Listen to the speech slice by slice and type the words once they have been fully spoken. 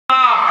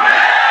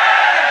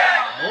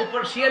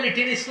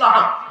Partiality in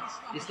ইসলাম।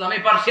 ইসলামে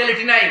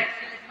partiality নাই।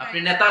 আপনি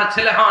নেতার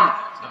ছেলে হন,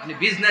 আপনি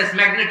বিজনেস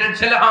ম্যাগনেটের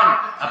ছেলে হন,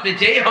 আপনি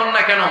যেই হন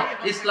না কেন,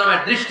 ইসলামের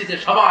দৃষ্টিতে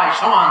সবাই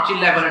সমান।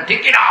 চিল্লায় বলেন ঠিক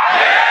কিনা?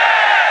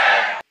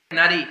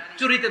 নারী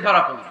চুরিতে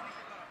ধরা পড়ল।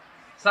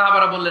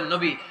 সাহাবারা বললেন,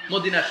 নবী,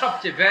 মদিনার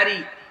সবচেয়ে ভেরি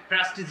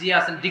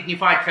প্রেস্টিজিয়াস এন্ড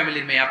ডিগনিফাইড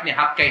ফ্যামিলির মেয়ে, আপনি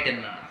হাত কাটেন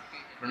না,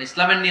 কারণ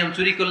ইসলামের নিয়ম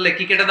চুরি করলে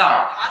কি কেটে দাও?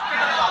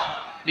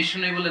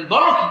 বিষ্ণু বললেন,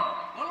 বলো কি?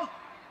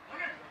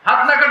 হাত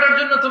না কাটার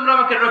জন্য তোমরা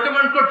আমাকে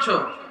রেকমেন্ড করছো?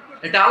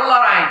 এটা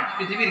আল্লাহর আইন।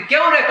 পৃথিবীর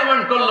কেউ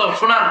রেকমেন্ড করলো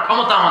শোনার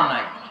ক্ষমতা আমার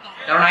নাই,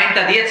 কারণ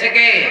আইনটা দিয়েছে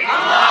কে?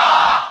 আল্লাহ।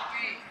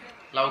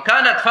 লাউ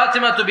কানাত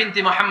ফাতিমাতু বিনতি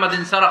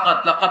মুহাম্মাদিন সারাকাত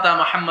লাকাতা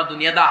মুহাম্মাদুন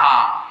ইয়াদাহা।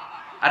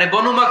 আরে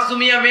বনু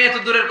মাকসুমিয়া মেয়ে তো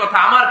দূরের কথা,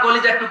 আমার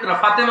কলিজার টুকরা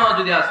ফাতেমাও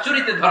যদি আজ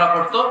চুরিতে ধরা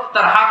পড়তো,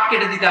 তার হাত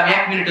কেটে দিতে আমি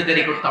 1 মিনিটও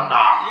দেরি করতাম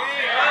না।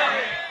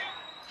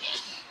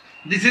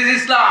 দিস ইজ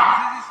ইসলাম।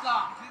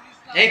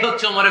 এই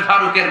হচ্ছে ওমরে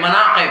ফারুকের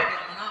মানাকিব।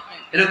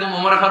 এরকম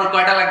ওমরে ফারুক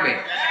কয়টা লাগবে?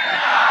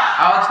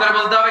 আওয়াজ করে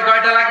বলতে হবে,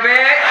 কয়টা লাগবে?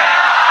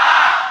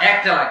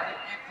 একটা লাগবে।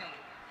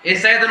 এই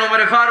সাইয়েদনা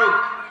ওমরে ফারুক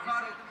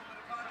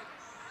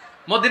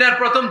মদিনার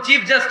প্রথম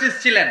চিফ জাস্টিস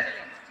ছিলেন।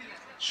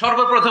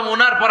 সর্বপ্রথম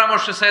ওনার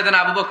পরামর্শে সাইয়েদনা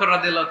আবু বকর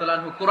রাদিয়াল্লাহু তাআলা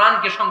আনহু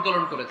কোরআনকে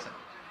সংকলন করেছেন।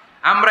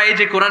 আমরা এই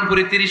যে কোরআন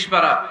পড়ি 30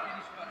 পারা,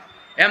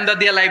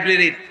 এমদাদিয়া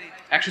লাইব্রেরির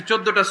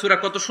 114টা সূরা,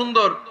 কত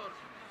সুন্দর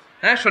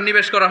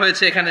সন্নিবেশ করা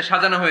হয়েছে, এখানে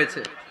সাজানো হয়েছে।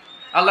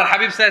 আল্লাহর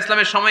হাবিব সাল্লাল্লাহু আলাইহি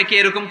ওয়াসাল্লামের সময় কি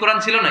এরকম কোরআন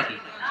ছিল নাকি?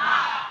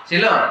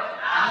 ছিল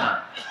না।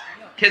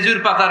 খেজুর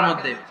পাতার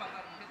মধ্যে,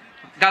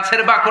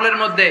 গাছের বাকলের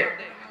মধ্যে,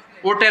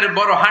 ওটের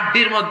বড়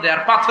হাড্ডির মধ্যে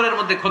আর পাথরের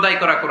মধ্যে খোদাই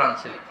করা কোরআন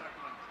ছিল।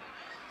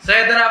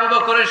 সাইয়েদনা আবু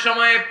বকরের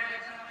সময়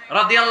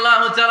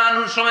রাদিয়াল্লাহু তাআলা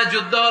আনহুর সময়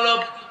যুদ্ধ হলো,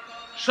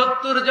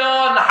 70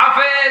 জন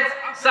হাফেজ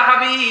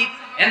সাহাবী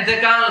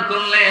ইন্তেকাল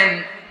করলেন।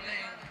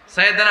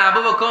 সাইয়েদনা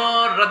আবু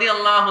বকর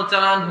রাদিয়াল্লাহু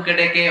তাআলা আনহুকে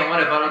ডেকে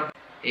ওমরে ফারুক,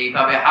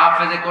 এইভাবে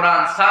হাফেজে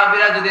কোরআন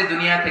সাহাবীরা যদি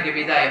দুনিয়া থেকে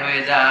বিদায়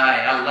হয়ে যায়,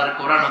 আল্লাহর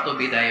কোরআনও তো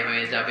বিদায়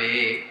হয়ে যাবে।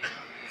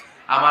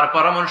 আমার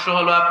পরামর্শ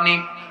হলো, আপনি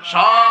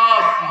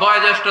সব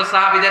বয়োজ্যেষ্ঠ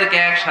সাহাবীদেরকে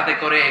একসাথে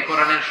করে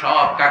কোরআনের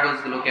সব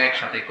কাগজগুলোকে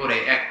একসাথে করে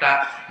একটা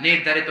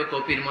নির্ধারিত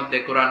কপির মধ্যে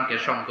কোরআনকে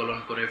সংকলন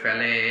করে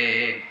ফেলে।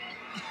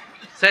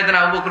 সাইয়েদনা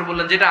আবু বকর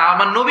বললেন, যেটা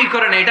আমার নবী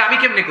করে না, এটা আমি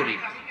কেমনে করি?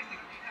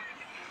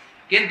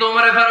 কিন্তু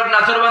ওমরে ফারুক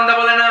নাছরবান্দা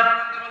বলে না,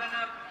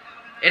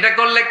 এটা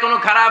করলে কোনো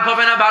খারাপ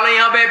হবে না, ভালোই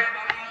হবে।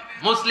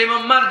 মুসলিম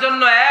উম্মার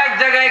জন্য এক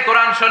জায়গায়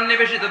কোরআন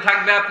সন্নিবেশিত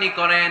থাকবে, আপনি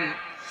করেন।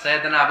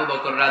 সাইয়েদনা আবু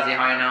বকর রাজি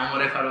হয় না,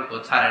 ওমরে ফারুকও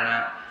ছাড়ে না।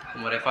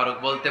 ওমরে ফারুক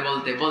বলতে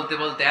বলতে বলতে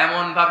বলতে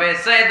এমন ভাবে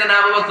সাইয়েদনা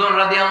আবু বকর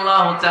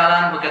রাদিয়াল্লাহু তাআলা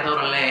আনহুকে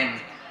ধরলেন,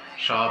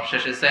 সব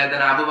শেষে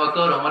সাইয়েদনা আবু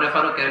বকর ওমরে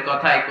ফারুকের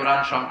কথায় কোরআন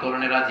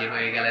সংকলনে রাজি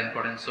হয়ে গেলেন।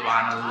 পড়েন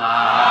সুবহানাল্লাহ।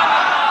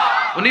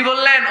 উনি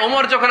বললেন,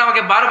 ওমর যখন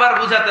আমাকে বারবার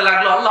বুঝাতে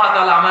লাগলো, আল্লাহ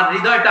তাআলা আমার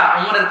হৃদয়টা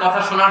ওমরের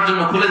কথা শোনার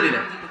জন্য খুলে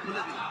দিলেন।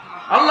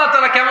 আল্লাহ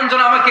তাআলা কেমন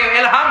যেন আমাকে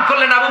ইলহাম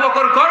করলেন, আবু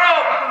বকর করো,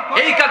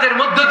 এই কাজের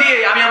মধ্য দিয়ে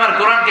আমি আমার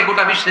কোরআনকে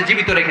গোটা বিশ্বে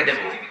জীবিত রেখে দেব।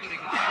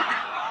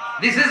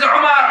 This is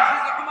Umar.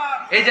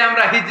 এই যে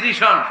আমরা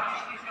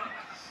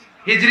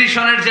হিজরি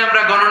সনের যে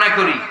আমরা গণনা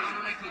করি,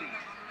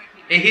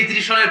 এই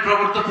হিজরি সনের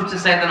প্রবর্তক হচ্ছে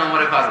সাইয়েদনা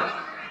ওমরে ফারুক।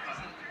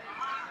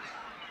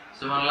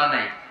 সুবহানাল্লাহ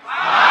নাই?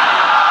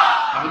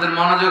 আমাদের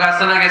মনোযোগ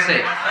আছে না গেছে?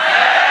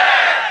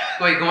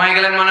 কই ঘুমাই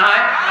গেলেন মনে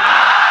হয়?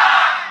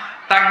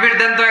 তাকবীর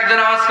দেন তো একজন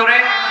আওয়াজ করে।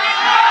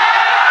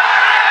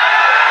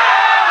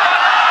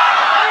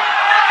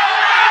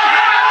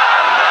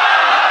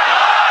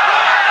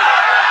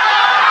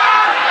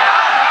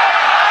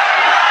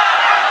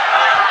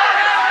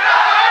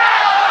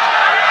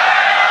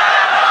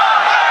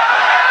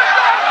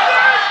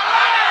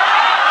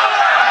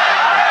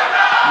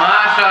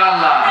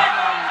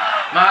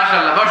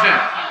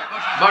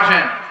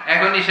 বসেন,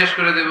 এখনই শেষ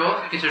করে দেব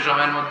কিছু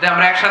সময়ের মধ্যে।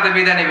 আমরা একসাথে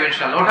বিদায় নেব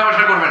ইনশাআল্লাহ। ওঠা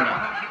বসা করবেন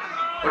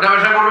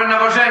না,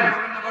 বসেন।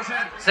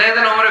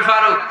 সাইয়েদনা ওমরে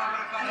ফারুক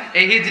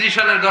এই হিজরি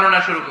সনের গণনা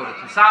শুরু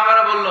করেছে।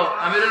 সাহাবারা বলল,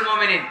 আমিরুল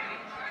মুমিনিন,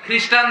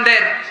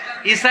 খ্রিস্টানদের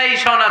ঈসাই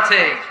সন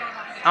আছে,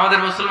 আমাদের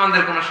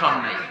মুসলমানদের কোনো সন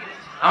নাই।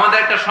 আমাদের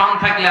একটা সন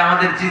থাকলে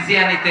আমাদের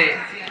জিজিয়া নিতে,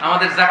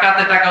 আমাদের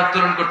যাকাতে টাকা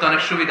উত্তোলন করতে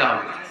অনেক সুবিধা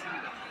হবে।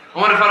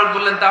 ওমর ফারুক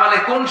বললেন, তাহলে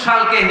কোন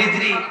সালকে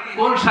হিজরি,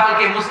 কোন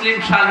সালকে মুসলিম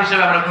সাল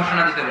হিসেবে আমরা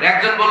ঘোষণা দিতে পারি?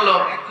 একজন বলল,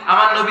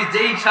 আমার নবী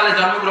যেই সালে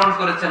জন্মগ্রহণ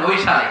করেছেন ওই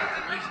সালে।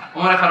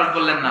 ওমর ফারুক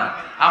বললেন, না,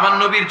 আমার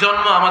নবীর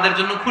জন্ম আমাদের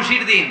জন্য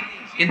খুশির দিন,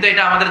 কিন্তু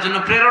এটা আমাদের জন্য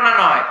প্রেরণা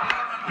নয়।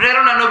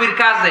 প্রেরণা নবীর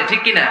কাজে,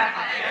 ঠিক কিনা?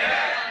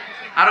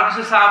 আরো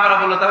কিছু সাহাবারা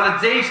বলল, তাহলে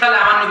যেই সালে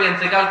আমার নবী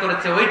ইন্তেকাল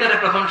করেছে ওইটারে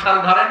প্রথম সাল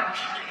ধরেন।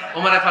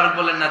 ওমর ফারুক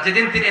বললেন, না,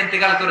 যেদিন তিনি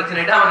ইন্তেকাল করেছেন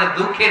এটা আমাদের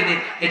দুঃখের দিন,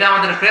 এটা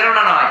আমাদের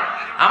প্রেরণা নয়।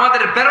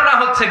 আমাদের প্রেরণা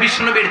হচ্ছে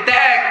বিশ্বনবীর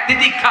ত্যাগ,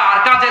 তিতিক্ষা আর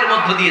কাজের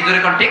মধ্য দিয়ে। জোরে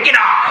কোন ঠিক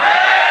কিনা?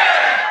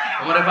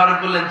 ওমর ফারুক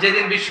বললেন,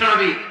 যেদিন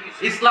বিশ্বনবী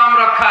ইসলাম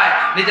রক্ষায়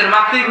নিজের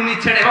মাতৃভূমি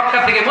ছেড়ে মক্কা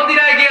থেকে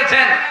মদিনায়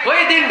গিয়েছেন, ওই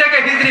দিনটাকে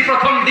হিজরি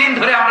প্রথম দিন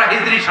ধরে আমরা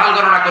হিজরি সাল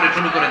গণনা করে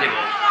শুরু করে দেব।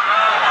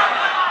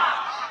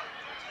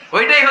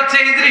 ওইটাই হচ্ছে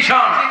হিজরি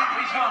সন।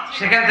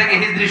 সেখান থেকে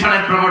হিজরি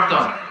সনের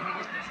প্রবর্তন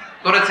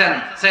করেছেন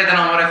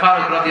সাইয়েদনা ওমর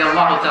ফারুক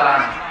রাদিয়াল্লাহু তাআলা।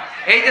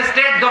 এই যে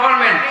স্টেট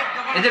গভর্নমেন্ট,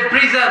 এই যে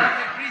প্রিজন,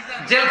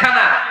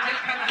 জেলখানা,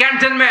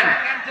 ক্যান্টনমেন্ট,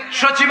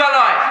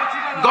 সচিবালয়,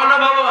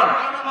 গণভবন,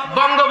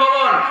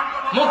 বঙ্গভবন,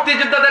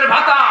 মুক্তিযোদ্ধাদের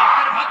ভাতা,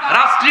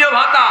 রাষ্ট্রীয়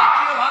ভাতা,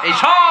 এই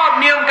সব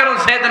নিয়ম কানুন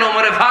সাইয়েদনা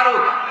ওমর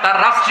ফারুক তার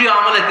রাষ্ট্রীয়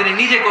আমলে তিনি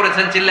নিজে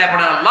করেছেন। চিল্লায়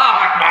পড়েন আল্লাহু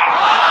আকবার।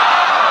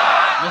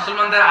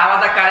 মুসলমানদের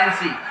আলাদা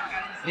কারেন্সি,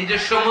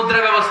 নিজস্ব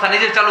মুদ্রা ব্যবস্থা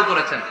নিজে চালু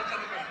করেছেন।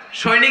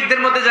 সৈনিকদের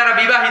মধ্যে যারা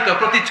বিবাহিত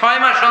প্রতি 6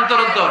 মাস অন্তর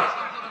অন্তর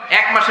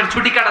 1 মাসের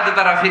ছুটি কাটাতে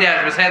তারা ফিরে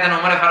আসবে, সাইয়েদনা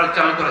ওমর ফারুক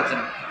চালু করেছেন।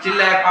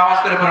 চিল্লায় আওয়াজ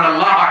করে পড়েন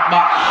আল্লাহু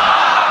আকবার।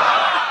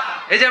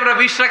 এই যে আমরা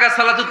 20 রাকাত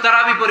সালাতুত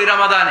তারাবি পড়ি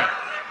রমাদানে,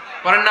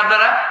 পড়েন না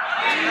আপনারা?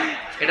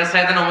 এটা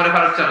সাইয়েদনা ওমর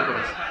ফারুক চালু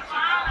করেছেন।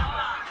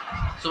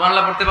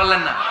 সুবহানাল্লাহ পড়তে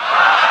পারলেন না?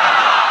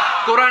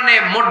 কোরআনে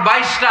মোট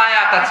 22টা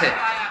আয়াত আছে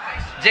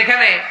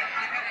যেখানে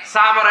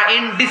সাহাবারা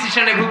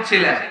ইনডিসিশনে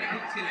ভুগছিলেন।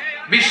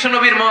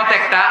 বিশ্বনবীর মত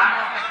একটা,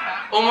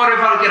 ওমর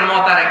ফারুকের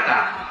মত আর একটা।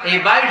 এই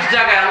 22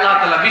 জায়গায় আল্লাহ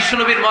তাআলা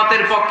বিশ্বনবীর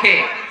মতের পক্ষে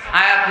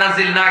আয়াত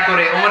নাজিল না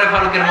করে ওমর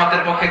ফারুকের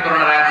মতের পক্ষে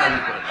কোরআনের আয়াত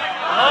নাজিল করেছেন।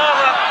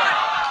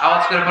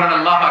 আওয়াজ করে পড়েন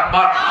আল্লাহু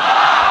আকবার।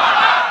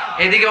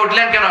 এদিকে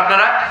উঠলেন কেন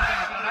আপনারা?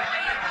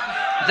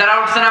 যারা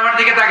উঠছেন আমার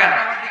দিকে তাকান।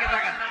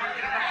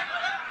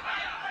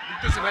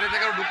 বাইরে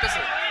থেকে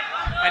ঢুকতেছে,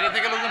 বাইরে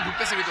থেকে লোকজন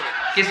ঢুকতেছে ভিতরে,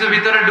 কিছু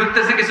ভিতরে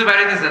ঢুকতেছে, কিছু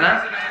বাইরেতেছে না?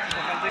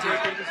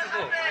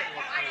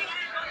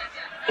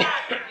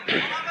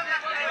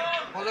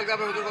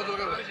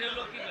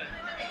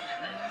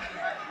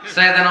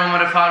 সাইয়েদনা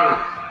ওমর ফারুক,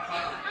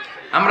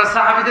 আমরা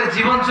সাহাবীদের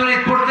জীবন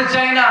চরিত পড়তে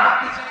চাই না,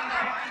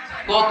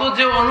 কত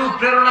যে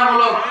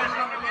অনুপ্রেরণামূলক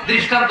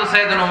দৃষ্টান্ত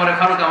সাইয়েদনা ওমর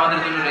ফারুক আমাদের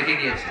জন্য রেখে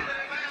গিয়েছে।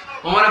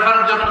 ওমর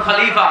ফারুক যখন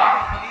খলিফা,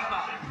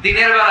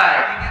 দিনের বেলায়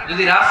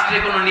যদি রাষ্ট্রে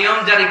কোনো নিয়ম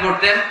জারি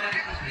করতেন,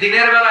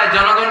 দিনের বেলায়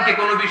জনগণকে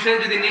কোনো বিষয়ে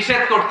যদি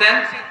নিষেধ করতেন,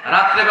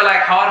 রাত্রে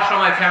বেলায় খাওয়ার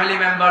সময় ফ্যামিলি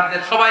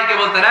মেম্বারদের সবাইকে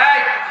বলতেন, এই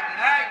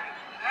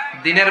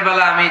দিনের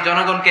বেলা আমি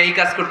জনগণকে এই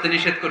কাজ করতে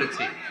নিষেধ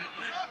করেছি,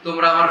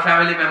 তোমরা আমার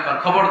ফ্যামিলি মেম্বার,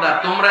 খবরদার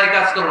তোমরা এই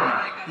কাজ করো না।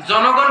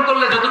 জনগণ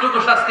করলে যতটুকু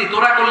শাস্তি,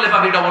 তোরা করলে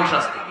পাবি ডবল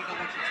শাস্তি।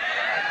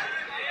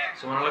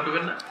 সুবহানাল্লাহ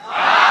কইবেন না?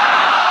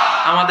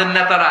 আমাদের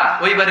নেতারা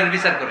ওই বাড়ির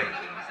বিচার করে,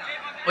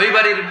 ওই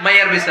বাড়ির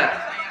মাইয়ার বিচার,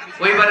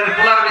 ওই বাড়ির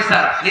পোলার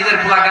বিচার, নিজের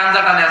পোলা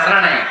গাঞ্জা টানে আসরা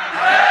নাই,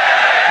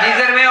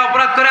 নিজের মেয়ে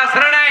অপরাধ করে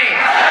আসরা নাই।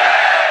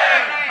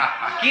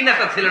 কি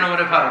নেতা ছিলেন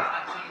ওমর ফারুক?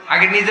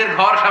 আগে নিজের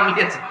ঘর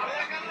সামলিয়েছেন,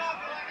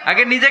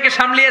 আগে নিজেকে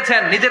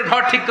সামলিয়েছেন, নিজের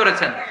ঘর ঠিক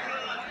করেছেন।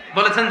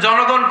 বলেছেন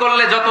জনগণ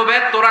করলে যত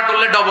ব্যাড, তোরা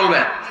করলে double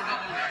bad.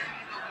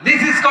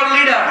 This is called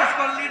leader.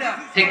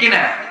 ঠিক কি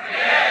না?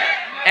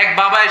 এক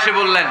বাবা এসে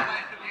বললেন,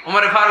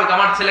 ওমর ফারুক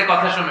আমার ছেলে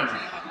কথা শোনে না,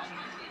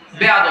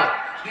 বেয়াদব।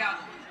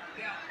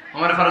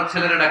 ওমর ফারুক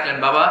ছেলেরে ডাকলেন,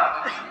 বাবা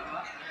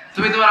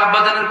তুমি তোমার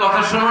আব্বাজানের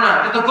কথা শোনো না,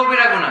 এটা তো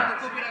কবিরা গুনাহ।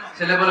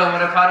 ছেলে বলে,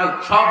 ওমর ফারুক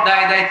সব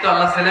দায়িত্ব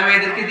আল্লাহ ছেলে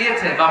মেয়েদেরকে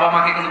দিয়েছে, বাবা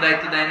মাকে কোনো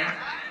দায়িত্ব দেয়নি।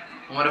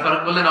 ওমর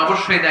ফারুক বললেন,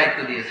 অবশ্যই দায়িত্ব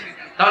দিয়েছে।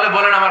 তাহলে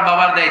বলেন আমার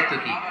বাবার দায়িত্ব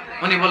কি?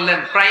 উনি বললেন,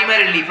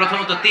 প্রাইমারিলি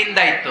প্রথমত 3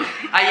 দায়িত্ব।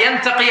 আইয়ান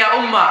তাকিয়া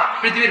উম্মাহ,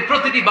 পৃথিবীর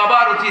প্রতিটি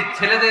বাবার উচিত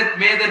ছেলেদের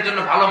মেয়েদের জন্য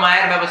ভালো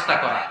মায়ের ব্যবস্থা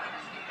করা।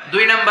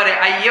 2 নম্বরে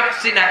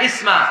আইয়াহসিনা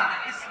ইসমা,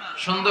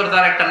 সুন্দর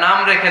তার একটা নাম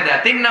রেখে দেয়া।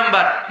 3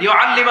 নাম্বার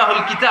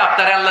ইউআল্লিমাহুল কিতাব,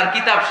 তার আল্লাহর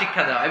কিতাব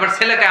শিক্ষা দেওয়া। এবার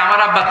ছেলেকে আমার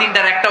আব্বা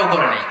 3টার একটাও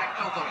করে নাই।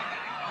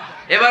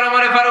 এবার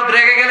ওমর ফারুক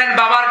রেগে গেলেন,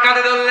 বাবার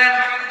কাঁধে ধরলেন,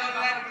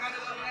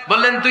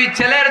 বললেন তুই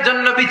ছেলের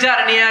জন্য বিচার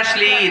নিয়ে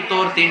আসলি,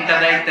 তোর 3টা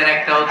দায়িত্বের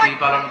একটাও তুই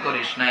পালন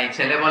করিস নাই।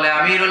 ছেলে বলে,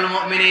 আমিরুল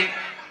মুমিনিন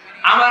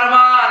আমার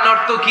মা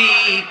নর্তকী,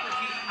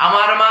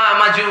 আমার মা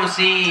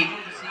মাজুসি,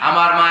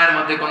 আমার মায়ের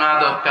মধ্যে কোনো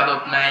আদব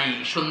কাদব নাই,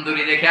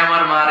 সুন্দরী দেখে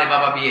আমার মারে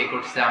বাবা বিয়ে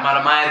করছে, আমার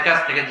মায়ের কাছ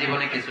থেকে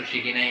জীবনে কিছু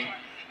শিখি নাই।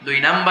 2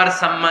 নাম্বার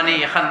সাম্মানি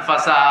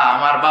খানফাসা,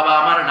 আমার বাবা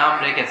আমার নাম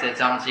রেখেছে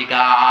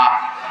চামচিকা।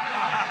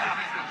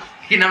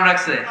 কি নাম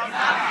রাখছে?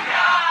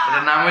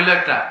 এটার নাম হইলো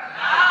একটা,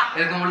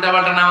 এরকম উল্টা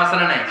পাল্টা নাম আছে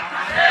না? নাই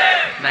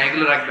না,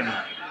 এগুলো রাখবেন না।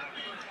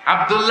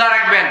 আব্দুল্লাহ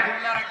রাখবেন,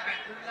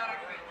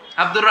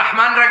 আব্দুর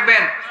রহমান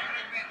রাখবেন,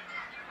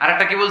 আর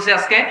একটা কি বলছি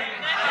আজকে?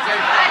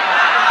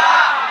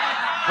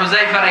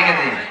 হুযায়ফা রেখে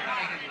দিন,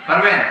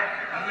 পারবেন?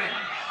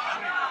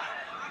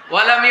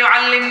 ওয়ালাম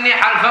ইউআল্লিমনি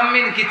হারফাম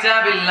মিন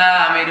কিতাবিল্লাহ,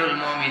 আমিরুল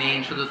মুমিনিন।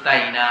 শুধু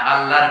তাই না,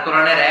 আল্লাহর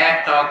কোরআনের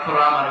একটা অক্ষর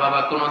আমার বাবা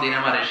কোনোদিন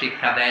আমারে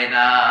শিক্ষা দেয়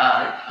না।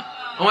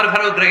 ওমর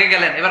ফারুক রেগে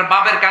গেলেন, এবার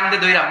বাপের কান্দে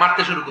ধইরা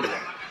মারতে শুরু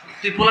করলেন,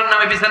 তুই পোলার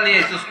নামে বিচার নিয়ে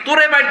এসেছিস,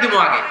 তোরে বাইট দিমু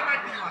আগে।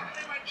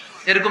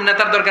 এরকম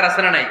নেতার দরকার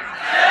আছে না নাই?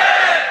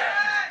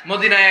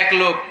 মদিনায় এক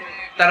লোক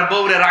তার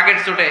বউরে রাগের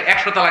চোটে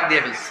 100 তালাক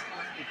দিয়ে ফেলছে।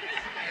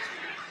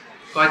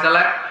 কয়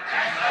তালাক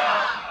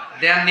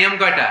দেয়ার নিয়ম?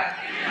 কয়টা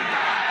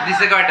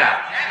দিছে? কয়টা?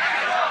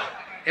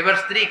 এবার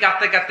স্ত্রী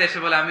কাঁদতে কাঁদতে এসে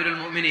বলে, আমিরুল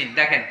মুমিনিন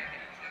দেখেন,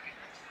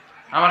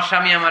 আমার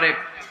স্বামী আমারে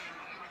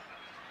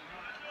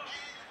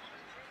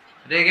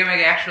রেগে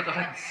মেগে 100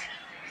 তালাক দিছে।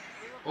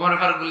 ওমর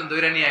ফারুক বললেন,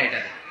 দইরা নিয়ে আয়।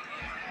 এটা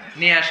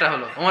নিয়ে আসা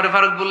হলো। ওমর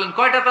ফারুক বললেন,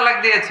 কয়টা তালাক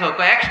দিয়েছো?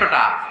 কয়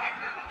 100টা।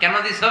 কেন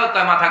দিছো?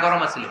 কয় মাথা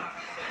গরম আছিল।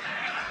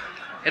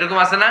 এরকম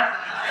আছে না?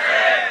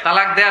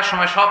 তালাক দেওয়ার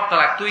সময় সব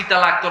তালাক, তুই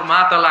তালাক, তোর মা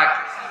তালাক,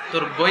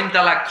 তোর বোন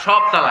তালাক,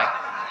 সব তালাক।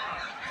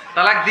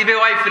 তালাক দিবে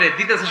ওয়াইফ রে,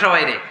 দিতেছে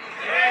সবাই রে।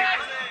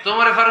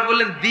 ওমর ফারুক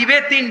বললেন, দিবে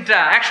 3টা,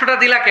 100টা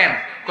দিলা কেন?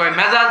 কয়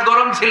মেজাজ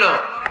গরম ছিল।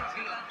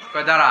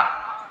 কয় দাঁড়া,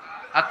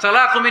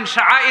 আত-তালাকু মিন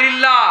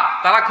শাআইরিল্লাহ,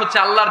 তালাক হচ্ছে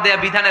আল্লাহর দেয়া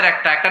বিধানের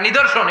একটা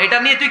নিদর্শন, এটা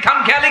নিয়ে তুই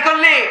খামখেয়ালি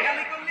করলি।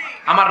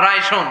 আমার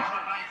রায় শোন,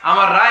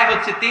 আমার রায়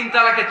হচ্ছে 3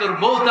 তালাকে তোর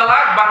বউ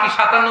তালাক, বাকি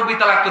 97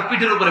 তালাক তোর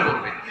পিঠের উপরে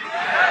পড়বে।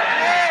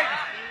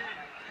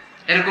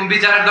 এরকম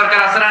বিচারের দরকার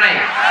আছে না নাই?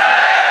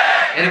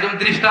 এরকম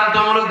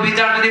দৃষ্টান্তমূলক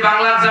বিচার যদি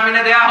বাংলার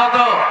জমিনে দেয়া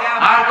হতো,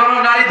 আর কোন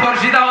নারী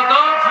ধর্ষিতা হতো,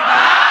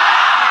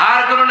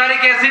 আর কোন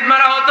নারীকে অ্যাসিড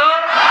মারা হতো,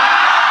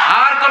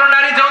 আর কোন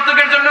নারী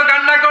যৌতুকের জন্য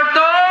কান্না করত?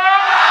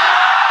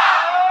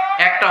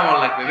 একটা আমল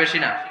লাগবে, বেশি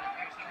না।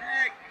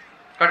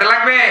 কটা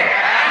লাগবে?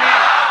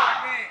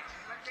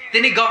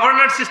 তিনি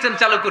গভর্নর সিস্টেম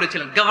চালু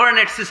করেছিলেন,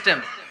 governor system,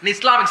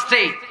 Islamic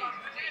state.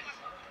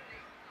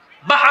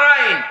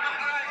 Bahrain,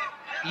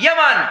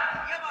 Yemen,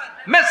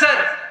 মিসর,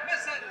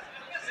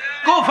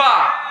 কুফা,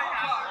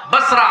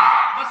 বসরা,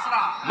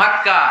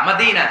 মক্কা,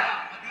 মদিনা,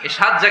 এই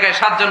 7 জায়গায়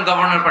 7 জন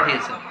গভর্নর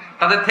পাঠিয়েছেন।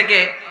 তাদের থেকে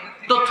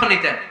তথ্য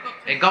নিতেন।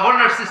 এই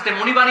গভর্নর সিস্টেম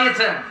উনি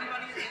বানিয়েছেন।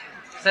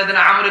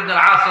 সাইয়েদনা আমর ইবনে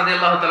আল-আস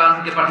রাদিয়াল্লাহু তাআলা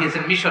আনহুকে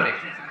পাঠিয়েছেন মিশরে।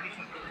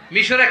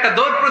 মিশরে একটা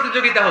দৌড়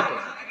প্রতিযোগিতা হতো।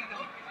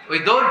 ওই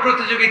দৌড়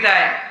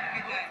প্রতিযোগিতায়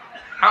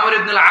আমর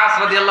ইবনে আল-আস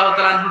রাদিয়াল্লাহু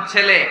তাআলা আনহুর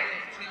ছেলে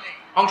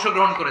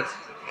অংশগ্রহণ করেছে,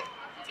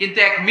 কিন্তু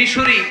এক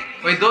মিশরি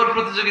ওই দৌড়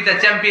প্রতিযোগিতায়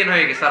চ্যাম্পিয়ন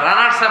হয়ে গেছে।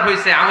 রানার্স আপ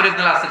হয়েছে আমর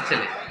ইবনে আল-আসের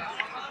ছেলে।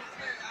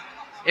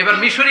 এবার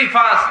মিশরি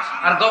ফার্স্ট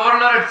আর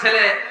গভর্নরের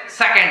ছেলে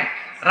সেকেন্ড।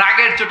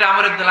 রাগের চোটে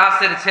আমর ইবনে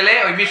আল-আসের ছেলে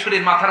ওই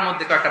মিশরির মাথার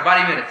মধ্যে কয়েকটা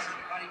বাড়ি মেরেছে।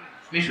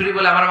 মিশরি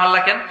বলে, আমার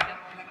মাল্লা কেন?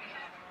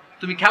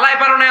 তুমি খেলায়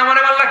পারো না,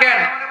 আমারে মাল্লা কেন?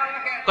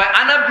 কয়,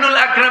 আনা ইবনুল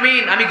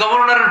আকরামিন, আমি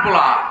গভর্নরের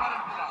পোলা,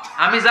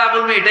 আমি যা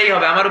বলবো এটাই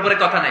হবে, আমার উপরে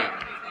কথা নাই।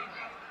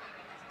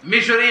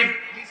 মিশরি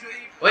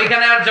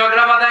ওইখানে আর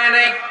ঝগড়া বাঁধায়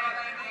নাই,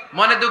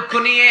 মনে দুঃখ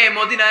নিয়ে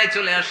মদিনায়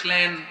চলে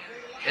আসলেন।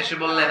 এসে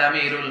বললেন,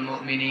 আমিরুল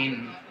মুমিনিন,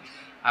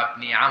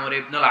 আপনি আমর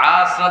ইবনুল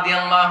আস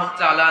রাদিয়াল্লাহু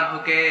তাআলা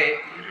আনহুকে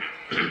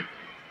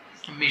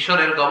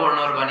মিশরের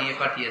গভর্নর বানিয়ে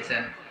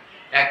পাঠিয়েছেন।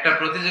 একটা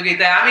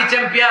প্রতিযোগিতায় আমি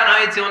চ্যাম্পিয়ন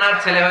হয়েছি, ওনার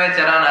ছেলে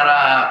হয়েছে রানার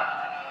আপ।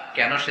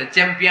 কেন সে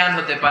চ্যাম্পিয়ন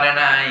হতে পারে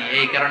নাই?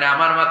 এই কারণে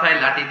আমার মাথায়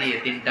লাঠি দিয়ে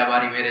 3টা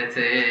বাড়ি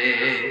মেরেছে।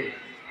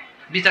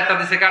 বিচারটা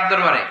দিছে কার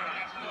দরবারে?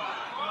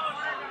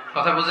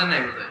 কথা বুঝেন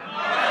নাই বোধহয়?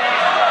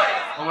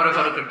 ওমর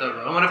ফারুকের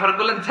দরবার। ওমর ফারুক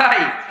বললেন,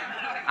 তাই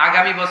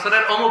আগামী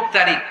বছরের অমুক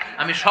তারিখ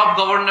আমি সব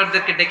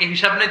গভর্নরদেরকে ডেকে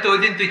হিসাব নেই, তো ওই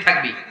দিন তুই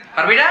থাকবি,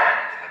 পারবি না?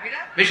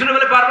 বিষ্ণু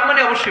বলে, পারবো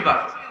মানে অবশ্যই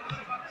পারবো।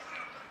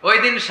 ওই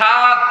দিন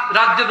 7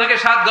 রাজ্য থেকে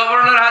 7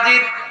 গভর্নর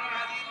হাজির,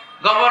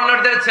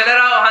 গভর্নরদের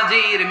ছেলেরাও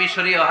হাজির,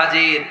 মিশরীয়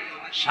হাজির।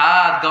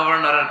 7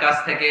 গভর্নরের কাছ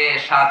থেকে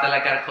 7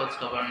 এলাকার খোঁজ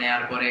খবর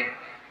নেয়ার পরে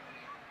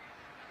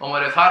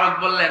ওমর ফারুক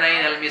বললেন,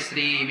 আইনাল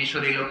মিসরি,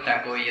 মিশরি লোকটা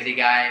কই,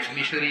 এদিকে আয়।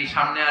 মিশরি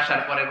সামনে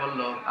আসার পরে বলল,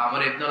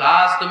 আমর ইবনুল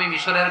আস, তুমি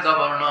মিশরের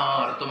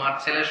গভর্নর, তোমার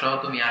ছেলে সহ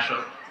তুমি আসো।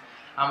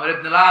 আমর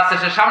ইবনুল আস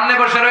এসে সামনে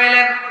বসে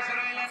রইলেন।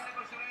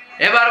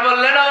 এবার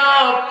বললেন, ও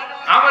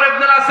আমর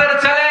ইবনুল আসের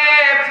ছেলে,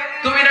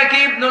 তুমি নাকি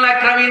ইবনুল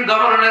আকরামিন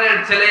গভর্নরের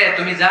ছেলে,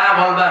 তুমি যা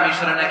বলবা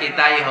মিশরে নাকি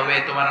তাই হবে,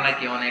 তোমার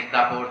নাকি অনেক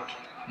দাপট।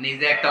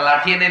 নিজে একটা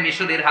লাঠি এনে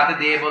মিশরীর হাতে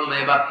দিয়ে বললো,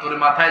 এবার তোর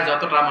মাথায়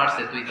যতটা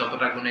মারছে তুই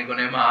ততটা গুনে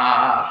গুনে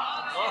মার,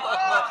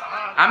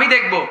 আমি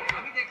দেখবো।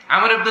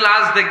 আমর ইবনুল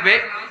আস দেখবে,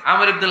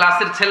 আমর ইবনুল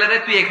আসের ছেলেরে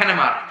তুই এখানে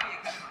মার।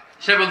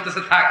 সে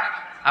বলতেছে, থাক,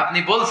 আপনি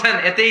বলছেন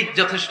এতেই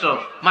যথেষ্ট,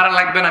 মারা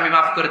লাগবে না, আমি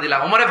মাফ করে দিলাম।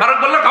 ওমর ফারুক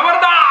বলল,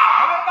 খবরদার,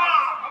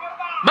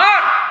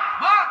 মার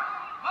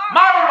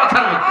মার ওর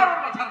মাথার মধ্যে।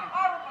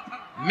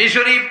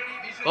 মিশরি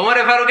ওমর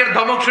ফারুকের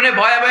ধমক শুনে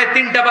ভয়ে ভয়ে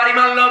 3টা বাড়ি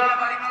মারলো।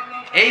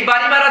 এই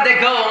বাড়ি মারা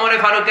দেখেও ওমর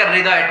ফারুকের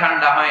হৃদয়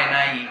ঠান্ডা হয়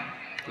নাই।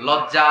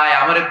 লজ্জায়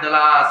আমর ইবনুল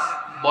আস,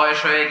 বয়স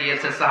হয়ে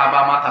গিয়েছে,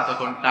 সাহাবা, মাথা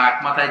তখন টাক,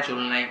 মাথায়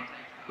চুল নাই,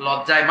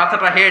 লজ্জায়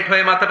মাথাটা হেট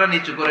হয়ে মাথাটা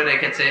নিচু করে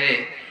রেখেছে।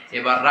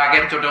 এবার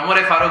রাগের চোটে ওমর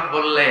ফারুক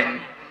বললেন,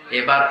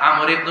 এবার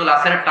আমর ইবনুল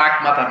আসের টাক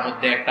মাথার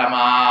মধ্যে একটা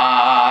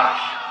মার।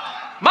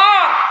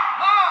 মার!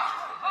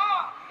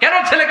 কেন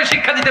ছেলেকে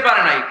শিক্ষা দিতে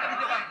পারে নাই?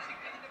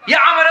 ইয়া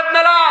আমর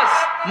ইবনুল আস,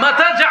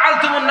 মাতা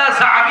জাআলতুমুন নাস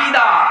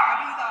আবিদা,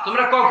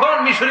 তোমরা কখন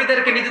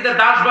মিশরীদেরকে নিজেদের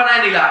দাস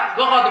বানায় নিলা?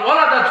 ওয়াকাদ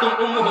ওয়ালাদাতুহুম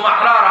উম্মুহুম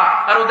আহরারা,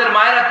 আর ওদের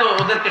মায়েরা তো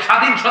ওদেরকে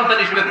স্বাধীন সন্তান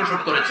হিসেবে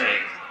প্রসব করেছে।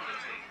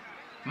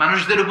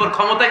 মানুষদের উপর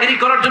ক্ষমতাগিরি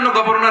করার জন্য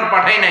গভর্নর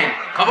পাঠাই নাই।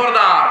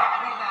 খবরদার,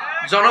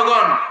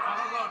 জনগণ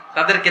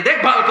তাদেরকে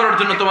দেখভাল করার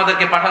জন্য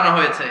তোমাদেরকে পাঠানো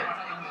হয়েছে,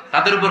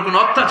 তাদের উপর কোনো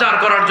অত্যাচার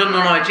করার জন্য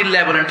নয়।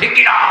 চিল্লায় বলেন ঠিক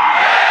কি না?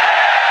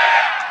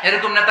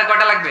 এরকম নেতা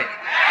কয়টা লাগবে?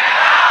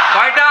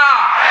 কয়টা?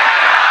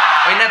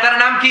 ওই নেতার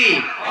নাম কি?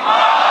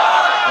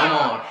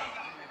 ওমর।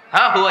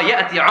 হ্যাঁ, হুয়া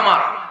ইয়াতি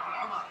ওমর।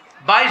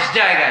 22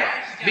 জায়গায়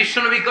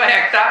বিশ্বনবী কয়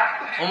একটা,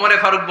 ওমরে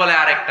ফারুক বলে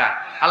আরেকটা।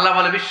 আল্লাহ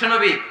বলে,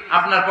 বিশ্বনবী,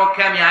 আপনার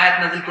পক্ষে আমি আয়াত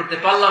নাজিল করতে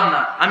পারলাম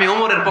না, আমি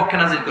ওমরের পক্ষে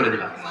নাজিল করে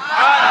দিলাম।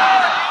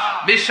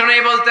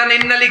 বিশ্বনবী বলতেন,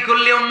 ইন্নালি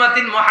কুল্লি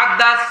উম্মাতিন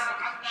মুহাদ্দাস,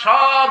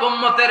 সব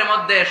উম্মতের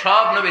মধ্যে,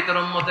 সব নবীর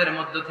উম্মতের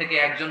মধ্য থেকে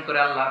একজন করে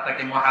আল্লাহ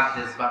তাকে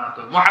মুহাদ্দিস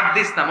বানাতো।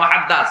 মুহাদ্দিস না,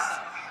 মুহাদ্দাস।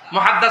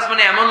 মুহাদ্দাস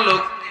মানে এমন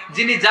লোক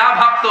যিনি যা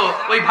ভাবতো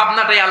ওই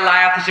ভাবনাটাই আল্লাহ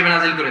আয়াত হিসেবে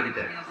নাজিল করে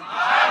দিতেন।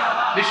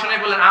 বিশ্বনবী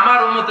বলেন, আমার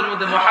উম্মতের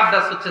মধ্যে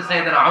মুহাদ্দাস হচ্ছে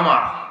সাইয়েদনা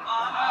ওমর।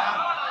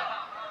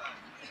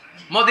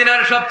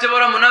 মদিনার সবচেয়ে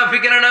বড়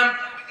মুনাফিকের নাম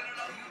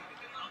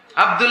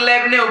আব্দুল্লাহ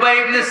ইবনে উবাই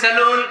ইবনে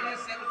সালুল।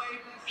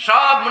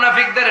 সব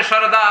মুনাফিকদের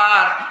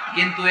সরদার,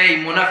 কিন্তু এই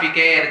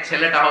মুনাফিকের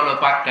ছেলেটা হলো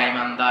পাক্কা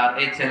ইমানদার।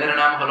 এই ছেলের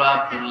নাম হলো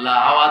আব্দুল্লাহ।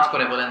 আওয়াজ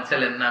করে বলেন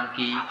ছেলের নাম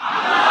কি?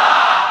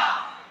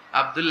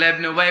 আব্দুল্লাহ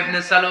ইবনে উবাই ইবনে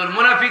সালুল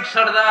মুনাফিক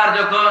সরদার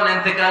যখন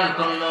ইন্তেকাল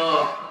করলো,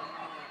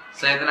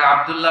 সাইয়েদনা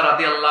আব্দুল্লাহ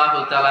রাদিয়াল্লাহু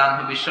তাআলা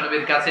আনহু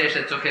বিশ্বনবীর কাছে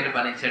এসে চোখের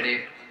পানি ছেড়ে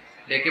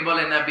ডেকে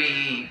বলে, নবী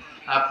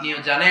আপনিও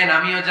জানেন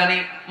আমিও জানি,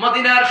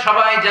 মদিনার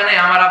সবাই জানে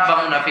আমার আব্বা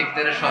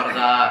মুনাফিকদের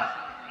সরদার,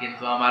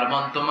 কিন্তু আমার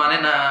মন তো মানে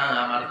না,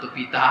 আমার তো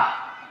পিতা,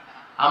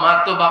 আমার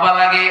তো বাবা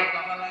লাগে,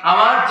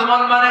 আমার তো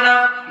মন মানে না।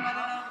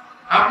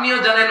 আপনিও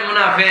জানেন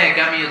মুনাফিক,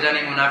 আমিও জানি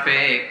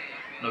মুনাফিক।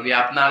 নবী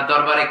আপনার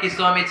দরবারে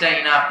কিছু আমি চাই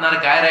না, আপনার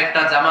গায়ের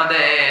একটা জামা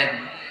দেন,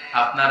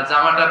 আপনার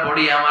জামাটা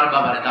পরিয়ে আমার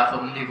বাবারে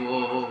দাফন দিব।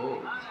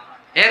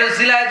 এর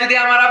উসিলায় যদি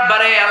আমার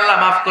আব্বারে আল্লাহ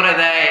মাফ করে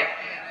দেয়,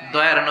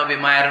 দয়ার নবী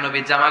মায়ের নবী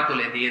জামা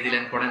তুলে দিয়ে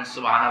দিলেন। পড়েন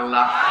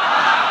সুবহানাল্লাহ।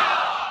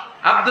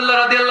 আব্দুল্লাহ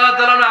রাদিয়াল্লাহু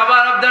তাআলা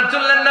আবার আবদার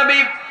চললেন, নবী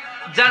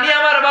জানি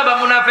আমার বাবা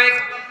মুনাফিক,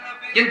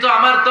 কিন্তু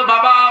আমার তো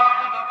বাবা,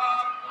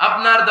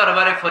 আপনার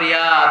দরবারে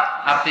ফরিয়াদ,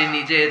 আপনি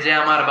নিজে যে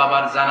আমার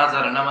বাবার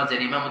জানাজার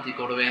নামাজের ইমামতি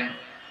করবেন।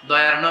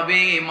 দয়ার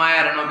নবী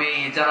মায়ের নবী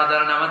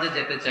জানাজার নামাজে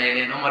যেতে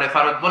চাইলেন। ওমরে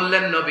ফারুক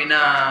বললেন, নবী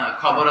না,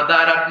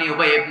 খবরদার আপনি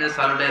উবাই ইবনে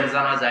সালুলের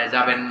জানাজায়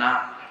যাবেন না।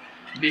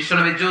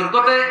 বিশ্বনবী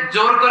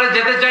জোর করে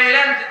যেতে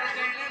চাইলেন।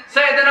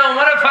 সাইয়েদনা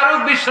ওমরে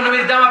ফারুক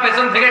বিশ্বনবীর জামা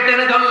পেছন থেকে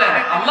টেনে ধরলেন।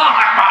 আল্লাহু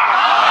আকবার।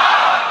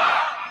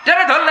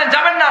 টেনে ধরলেন,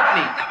 যাবেন না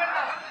আপনি।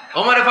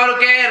 ওমরে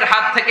ফারুকের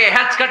হাত থেকে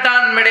হ্যাচকা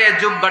টান মেরে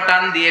জুব্বা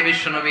টান দিয়ে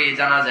বিশ্বনবী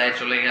জানাজায়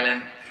চলে গেলেন।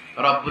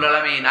 রব্বুল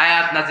আলামিন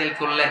আয়াত নাজিল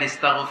করলেন,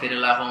 ইস্তাগফির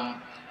লাহুম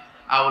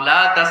আও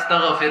লা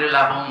তাস্তাগফির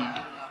লাহুম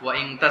ওয়া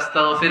ইন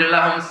তাস্তাগফির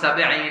লাহুম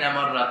 ৭০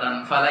 মাররাতান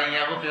ফালান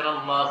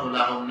ইয়াগফিরাল্লাহু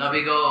লাহুম।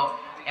 নবী গো,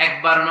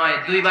 একবার নয়,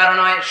 দুইবার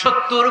নয়,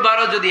 ৭০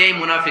 বারও যদি এই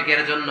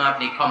মুনাফিকের জন্য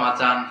আপনি ক্ষমা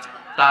চান,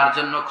 তার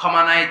জন্য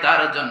ক্ষমা নাই,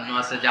 তার জন্য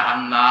আছে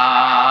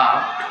জাহান্নাম।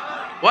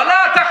 ওয়ালা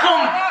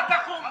তাকুম,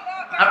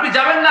 আপনি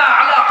যাবেন না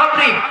আলা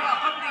কবরি,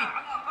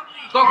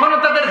 কখনো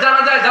তাদের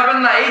জানাজায় যাবেন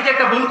না। এই যে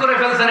একটা ভুল করে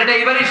ফেলছেন, এটা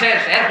এবারই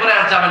শেষ, এরপরে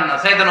আর যাবেন না।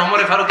 সাইয়েদনা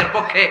ওমর ফারুকের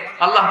পক্ষে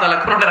আল্লাহ তাআলা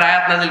কোরআনের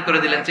আয়াত নাযিল করে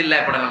দিলেন।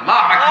 চিল্লায়ে পড়েন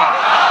আল্লাহু আকবার।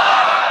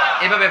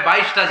 এভাবে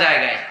 22টা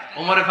জায়গায়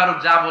ওমর ফারুক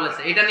যা বলেছে,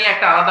 এটা নিয়ে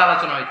একটা আলাদা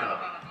আলোচনা হইতে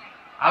হবে,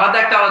 আলাদা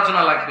একটা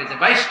আলোচনা লাগবে যে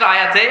 22টা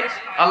আয়াতে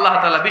আল্লাহ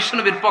তাআলা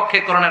বিশ্বনবীর পক্ষে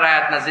কোরআনের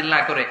আয়াত নাযিল না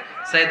করে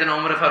সাইয়েদনা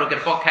ওমর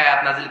ফারুকের পক্ষে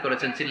আয়াত নাযিল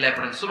করেছেন। চিল্লায়ে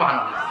পড়েন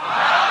সুবহানাল্লাহ।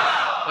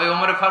 ওই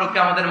ওমর ফারুককে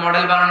আমাদের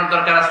মডেল বানানোর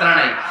দরকার আছে না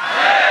নাই?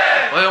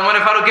 ওই ওমর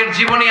ফারুকের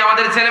জীবনী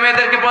আমাদের ছেলে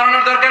মেয়েদেরকে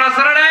পড়ানোর দরকার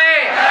আছে না নাই?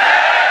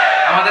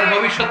 আমাদের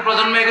ভবিষ্যৎ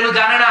প্রজন্ম এগুলো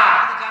জানে না।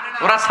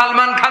 ওরা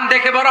সালমান খান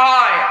দেখে বড়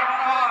হয়,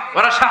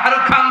 ওরা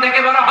শাহরুখ খান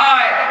দেখে বড়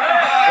হয়,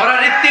 ওরা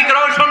ঋত্বিক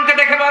রোশনকে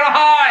দেখে বড়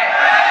হয়।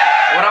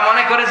 ওরা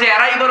মনে করে যে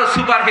এরাই বড়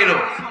সুপার হিরো।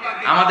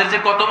 আমাদের যে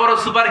কত বড়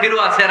সুপার হিরো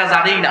আছে এরা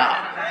জানেই না।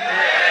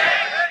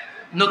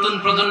 নতুন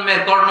প্রজন্মের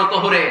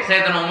কর্ণকহরে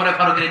সাইয়েদনা ওমর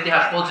ফারুকের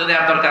ইতিহাস পৌঁছে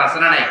দেওয়ার দরকার আছে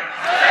না নাই?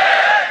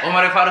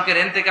 ওমর ফারুকের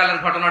ইন্তেকালের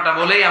ঘটনাটা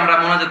বলেই আমরা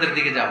মুনাজাতের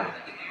দিকে যাব।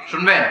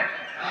 শুনবেন?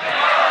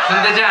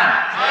 শুনতে চান?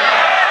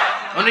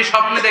 উনি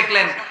স্বপ্নে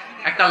দেখলেন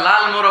একটা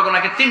লাল মোরগ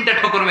ওনাকে 3টা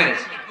ঠোকর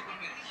মেরেছে।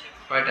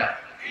 কয়টা?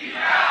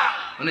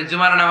 উনি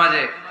জুমার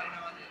নামাজে,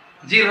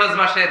 জিলহজ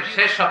মাসের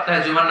শেষ সপ্তাহে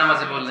জুমার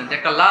নামাজে বললেন যে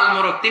একটা লাল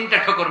মোরগ 3টা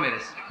ঠোকর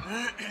মেরেছে।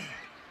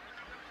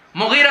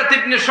 মুগীরা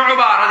ইবনে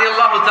শুবা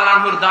রাদিয়াল্লাহু তাআলা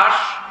আনহুর দাস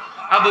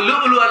আবু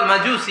লুলু আল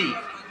মাজুসি,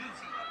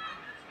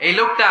 এই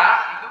লোকটা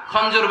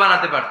খঞ্জর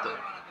বানাতে পারত।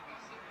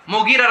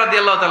 মুগীরা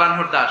রাদিয়াল্লাহু তাআলা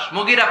আনহুর দাস।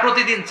 মুগীরা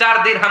প্রতিদিন 4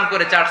 দিরহাম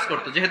করে চার্জ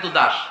করত, যেহেতু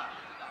দাস।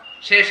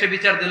 সে এসে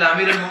বিচার দিল,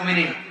 আমিরুল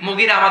মুমিনিন,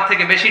 মুগীরা আমার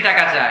থেকে বেশি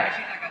টাকা চায়,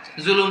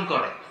 জুলুম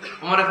করে।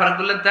 ওমর ফারুক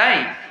বললেন, তাই?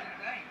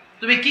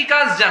 তুমি কি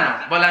কাজ জানো?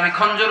 বলে, আমি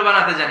খঞ্জর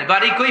বানাতে জানি।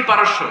 বাড়ি কই?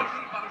 পারস্য।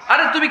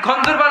 আরে তুমি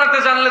খঞ্জর বানাতে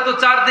জানলে তো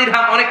 4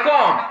 দিরহাম অনেক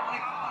কম,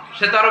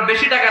 সে তো আরো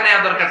বেশি টাকা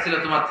নেওয়া দরকার ছিল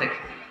তোমার থেকে।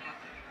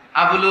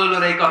 আবু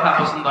লুলুর এই কথা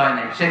পছন্দ হয়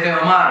নাই। শেখে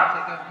ওমর,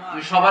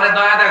 তুমি সবারে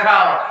দয়া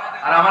দেখাও,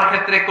 আর আমার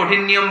ক্ষেত্রে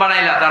কঠিন নিয়ম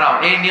বানাইলা, দাঁড়াও,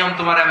 এই নিয়ম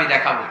তোমার আমি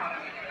দেখাবো।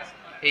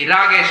 এই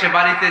রাগে সে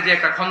বাড়িতে যে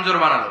একটা খঞ্জর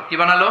বানালো। কি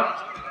বানালো?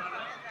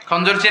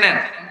 খঞ্জর চিনেন?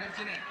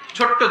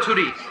 ছোট্ট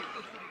ছুরি।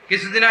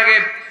 কিছুদিন আগে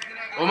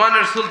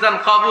ওমানের সুলতান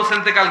কাবুস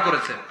ইন্তেকাল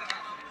করেছে,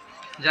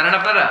 জানেন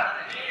আপনারা?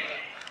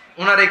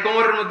 ওনার এই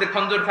কোমরের মধ্যে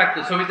খঞ্জর থাকতো,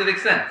 ছবিতে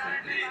দেখছেন?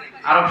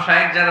 আরব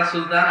শায়েখ যারা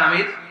সুলতান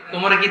আমির,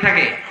 কোমরে কি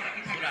থাকে?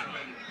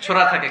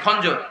 ছোরা থাকে,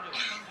 খঞ্জর।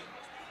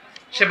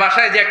 সে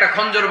বাসায় যে একটা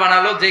খঞ্জর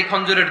বানালো, যেই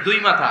খঞ্জরের 2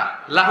 মাথা,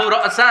 লাহু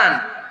রাসান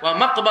ওয়া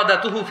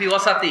মাকবাদাতুহু ফি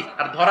ওয়াসাতি,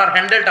 আর ধরার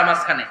হ্যান্ডেলটা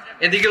মাঝখানে,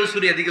 এদিকেও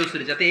ছুরি এদিকেও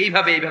ছুরি, যাতে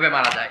এইভাবে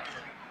মারা যায়।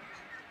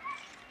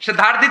 সে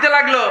ধার দিতে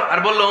লাগলো আর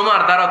বলল,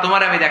 ওমর দাঁড়াও,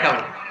 তোমার আমি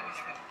দেখাবো।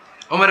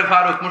 ওমর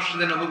ফারুক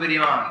মসজিদে নববীর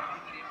ইমাম,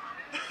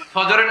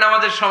 ফজরের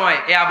নামাজের সময়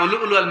এ আবু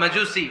লুলু আল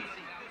মাজুসি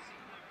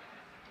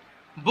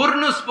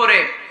বুরনুস পরে,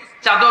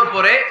 চাদর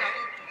পরে,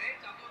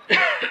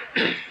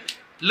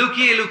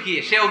 লুকিয়ে লুকিয়ে,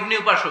 সে অগ্নি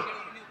উপাসক,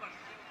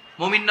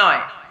 মুমিন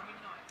নয়,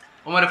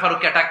 ওমর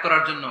ফারুককে অ্যাটাক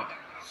করার জন্য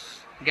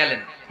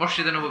গেলেন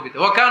মসজিদে নববীতে।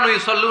 ওয়াকানু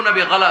ইউসাল্লুনা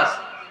বিগালাস,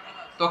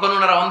 তখন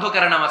ওনারা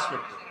অন্ধকারে নামাজ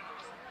পড়তো।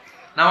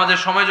 নামাজের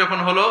সময় যখন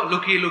হলো,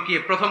 লুকিয়ে লুকিয়ে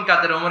প্রথম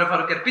কাতারে ওমর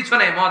ফারুকের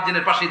পিছনে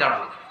মুয়াজ্জিনের পাশেই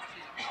দাঁড়ালো,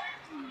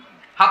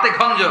 হাতে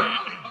খঞ্জর।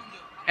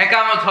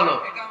 একামত হলো,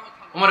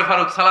 ওমর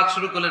ফারুক সালাত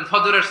শুরু করলেন,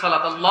 ফজরের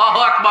সালাত, আল্লাহু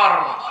আকবার,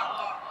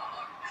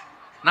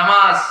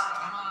 নামাজ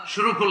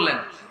শুরু করলেন,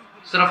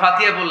 সূরা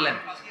ফাতিহা বললেন।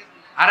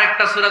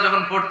 আরেকটা সূরা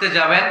যখন পড়তে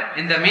যাবেন,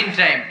 in the mean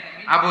time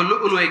Abu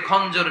লুলু এই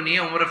খঞ্জর নিয়ে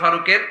ওমর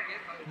ফারুকের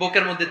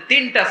বুকের মধ্যে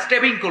 3টা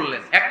স্টেবিং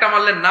করলেন। একটা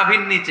মারলেন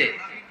নাভির নিচে,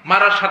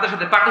 মারার সাথে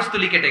সাথে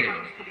পাকস্থলী কেটে গেল।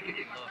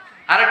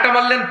 আরেকটা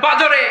মারলেন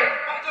পাজরে,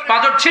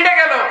 পাজর ছিঁড়ে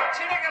গেল।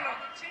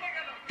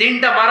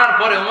 3টা মারার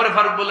পরে ওমর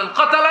ফারুক বললেন,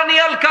 কাতালানি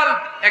আল কালব,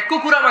 এক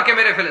কুকুর আমাকে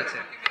মেরে ফেলেছে।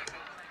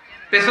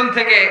 পেছন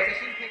থেকে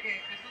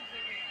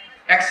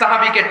এক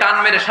সাহাবীকে টান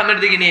মেরে সামনের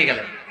দিকে নিয়ে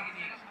গেলেন,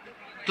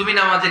 তুমি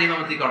নামাজের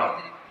ইমামতি করো।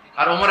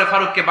 আর ওমর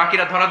ফারুককে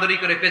বাকিরা ধরাধরি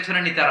করে পেছনে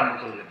নিতে আরম্ভ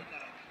করলেন।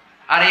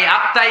 আর এই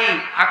আত্মাই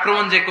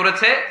আক্রমণ যে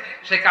করেছে,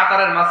 সে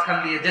কাতারের মাঝখান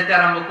দিয়ে যেতে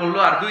আরম্ভ করলো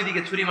আর 2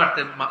 দিকে ছুরি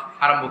মারতে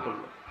আরম্ভ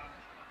করলো।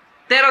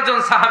 13 জন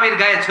সাহাবীর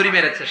গায়ে ছুরি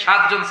মেরেছে,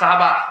 7 জন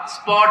সাহাবা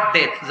স্পট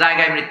ডেথ,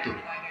 জায়গায় মৃত্যু।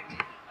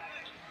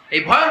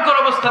 এই ভয়ঙ্কর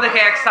অবস্থা দেখে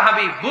এক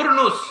সাহাবী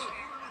বুরনুস,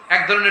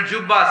 এক ধরনের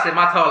জুব্বা আছে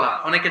মাথাওয়ালা,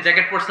 অনেকে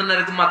জ্যাকেট পরছেন না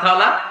এরকম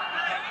মাথাওয়ালা,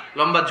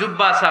 লম্বা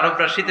জুব্বা আছে,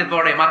 আরবরা শীতে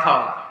পরে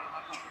মাথাওয়ালা,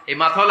 এই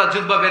মাথাওয়ালা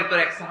জুব্বা বের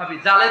করে এক সাহাবী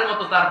জালের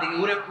মতো তার দিকে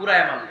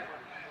উড়ায় মারলেন।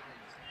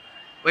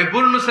 ওই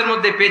বুরনুসের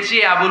মধ্যে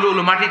পেঁচিয়ে আবু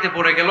লুলু মাটিতে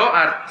পড়ে গেল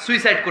আর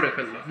সুইসাইড করে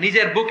ফেললো,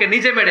 নিজের বুকে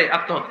নিজে মেরে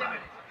আত্মহত্যা।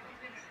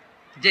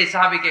 যে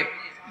সাহাবীকে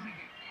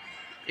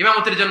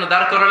ইমামতির জন্য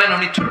দাঁড় করালেন,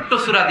 উনি ছোট্ট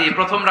সূরা দিয়ে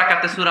প্রথম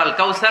রাকাতে সূরা আল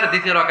কাউসার,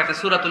 দ্বিতীয় রাকাতে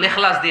সূরাতুল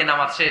ইখলাস দিয়ে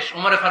নামাজ শেষ।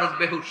 ওমর ফারুক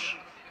বেহুশ।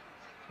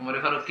 ওমর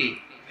ফারুক কি?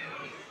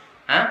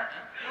 হ্যাঁ,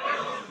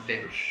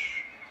 বেহুশ।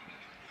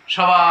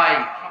 সবাই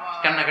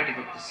কান্নাকাটি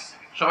করতেছে,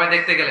 সবাই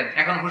দেখতে গেলেন,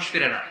 এখন হুঁশ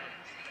ফিরে না।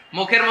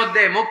 মুখের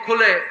মধ্যে, মুখ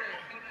খুলে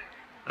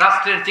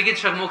রাষ্ট্রের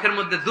চিকিৎসক মুখের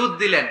মধ্যে দুধ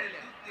দিলেন,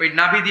 ওই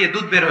নাভি দিয়ে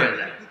দুধ বের হয়ে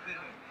যায়,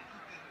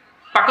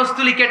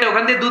 পাকস্থলী কেটে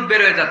ওখান দিয়ে দুধ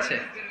বের হয়ে যাচ্ছে।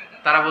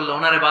 তারা বললো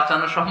ওনারে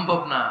বাঁচানো সম্ভব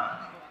না,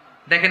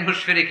 দেখেন হুঁশ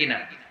ফিরে কিনা।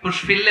 হুঁশ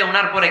ফিরলে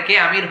ওনার পরে কে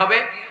আমির হবে,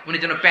 উনি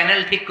যেন প্যানেল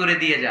ঠিক করে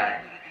দিয়ে যায়।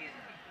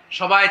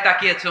 সবাই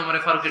তাকিয়েছে ওমর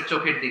ফারুকের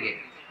চোখের দিকে।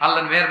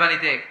 আল্লাহর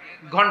মেহেরবানিতে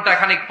ঘন্টা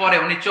খানিক পরে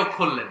উনি চোখ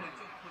খুললেন।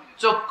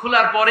 চোখ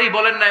খোলার পরেই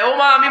বলেন নাই, ও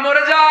মা আমি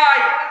মরে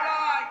যাই।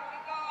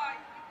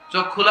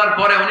 চোখ খোলার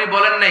পরে উনি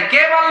বলেন নাই,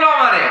 কে মারলো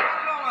আমারে।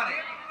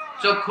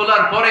 চোখ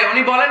খোলার পরে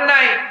উনি বলেন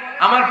নাই,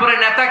 আমার পরে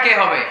নেতা কে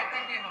হবে।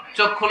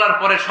 চোখ খোলার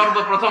পরে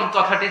সর্বপ্রথম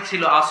কথাটি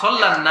ছিল,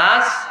 আসল্লান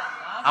নাস,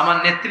 আমার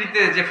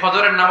নেতৃত্বে যে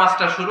ফজরের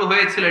নামাজটা শুরু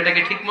হয়েছিল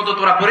এটাকে ঠিকমতো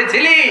তোরা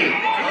পড়েছিলি?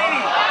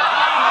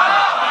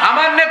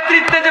 আমার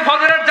নেতৃত্বে যে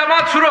ফজরের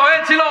জামাত শুরু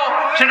হয়েছিল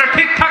সেটা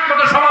ঠিকঠাক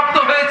মতো সমাপ্ত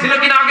হয়েছিল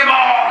কিনা আগে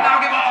বল।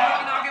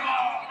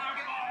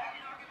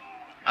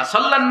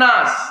 আসল্লান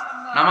নাস,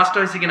 নামাজটা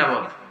হয়েছে কিনা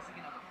বল।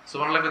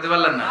 সুবহানাল্লাহ বলতে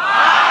পারলেন না?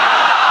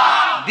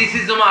 This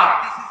is Umar,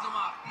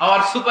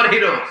 hour super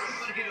hero.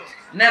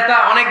 নেতা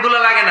অনেকগুলো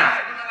লাগে না,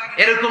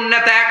 এরকম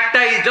নেতা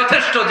একটাই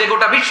যথেষ্ট যে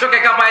গোটা বিশ্বকে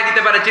কাঁপায়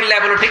দিতে পারে।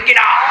 চিল্লায় বলো ঠিক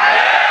কিনা?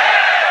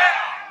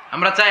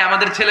 আমরা চাই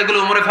আমাদের ছেলেগুলো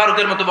ওমর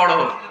ফারুকের মতো বড়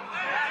হোক।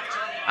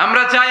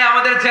 আমরা চাই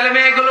আমাদের ছেলে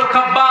মেয়েগুলো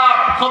খাব্বাব,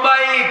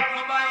 খুবাইব,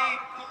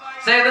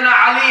 সাইয়েদনা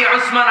আলী,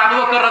 উসমান, আবু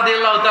বকর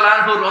রাদিয়াল্লাহু তাআলা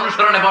আনহুর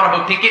অনুসরণে বড়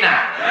হোক, ঠিক কিনা?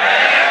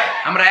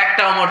 আমরা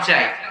একটা ওমর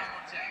চাই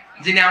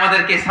যিনি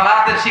আমাদেরকে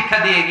সালাতের শিক্ষা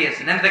দিয়ে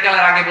গিয়েছেন,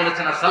 ইন্তেকালের আগে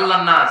বলেছেন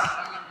সাল্লান নাস।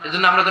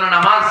 এজন্য আমরা যেন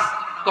নামাজ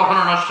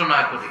কখনো নষ্ট না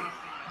করি।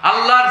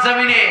 আল্লাহর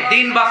জমিনে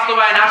দ্বীন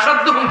বাস্তবায়ন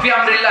আসাদুহুম ফি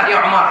আমরিল্লাহি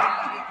উমর।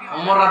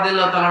 ওমর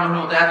রাদিয়াল্লাহু তাআলা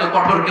আনহু এত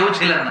কঠোর কেউ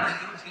ছিলেন না।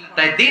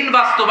 তাই দ্বীন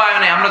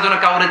বাস্তবায়নে আমরা যেন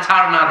কাউরে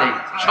ছাড় না দেই।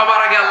 সবার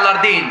আগে আল্লাহর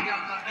দ্বীন,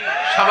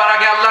 সবার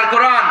আগে আল্লাহর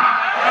কোরআন,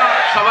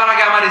 সবার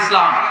আগে আমার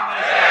ইসলাম,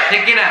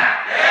 ঠিক কিনা?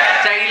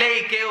 চাইলেই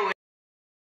কেউ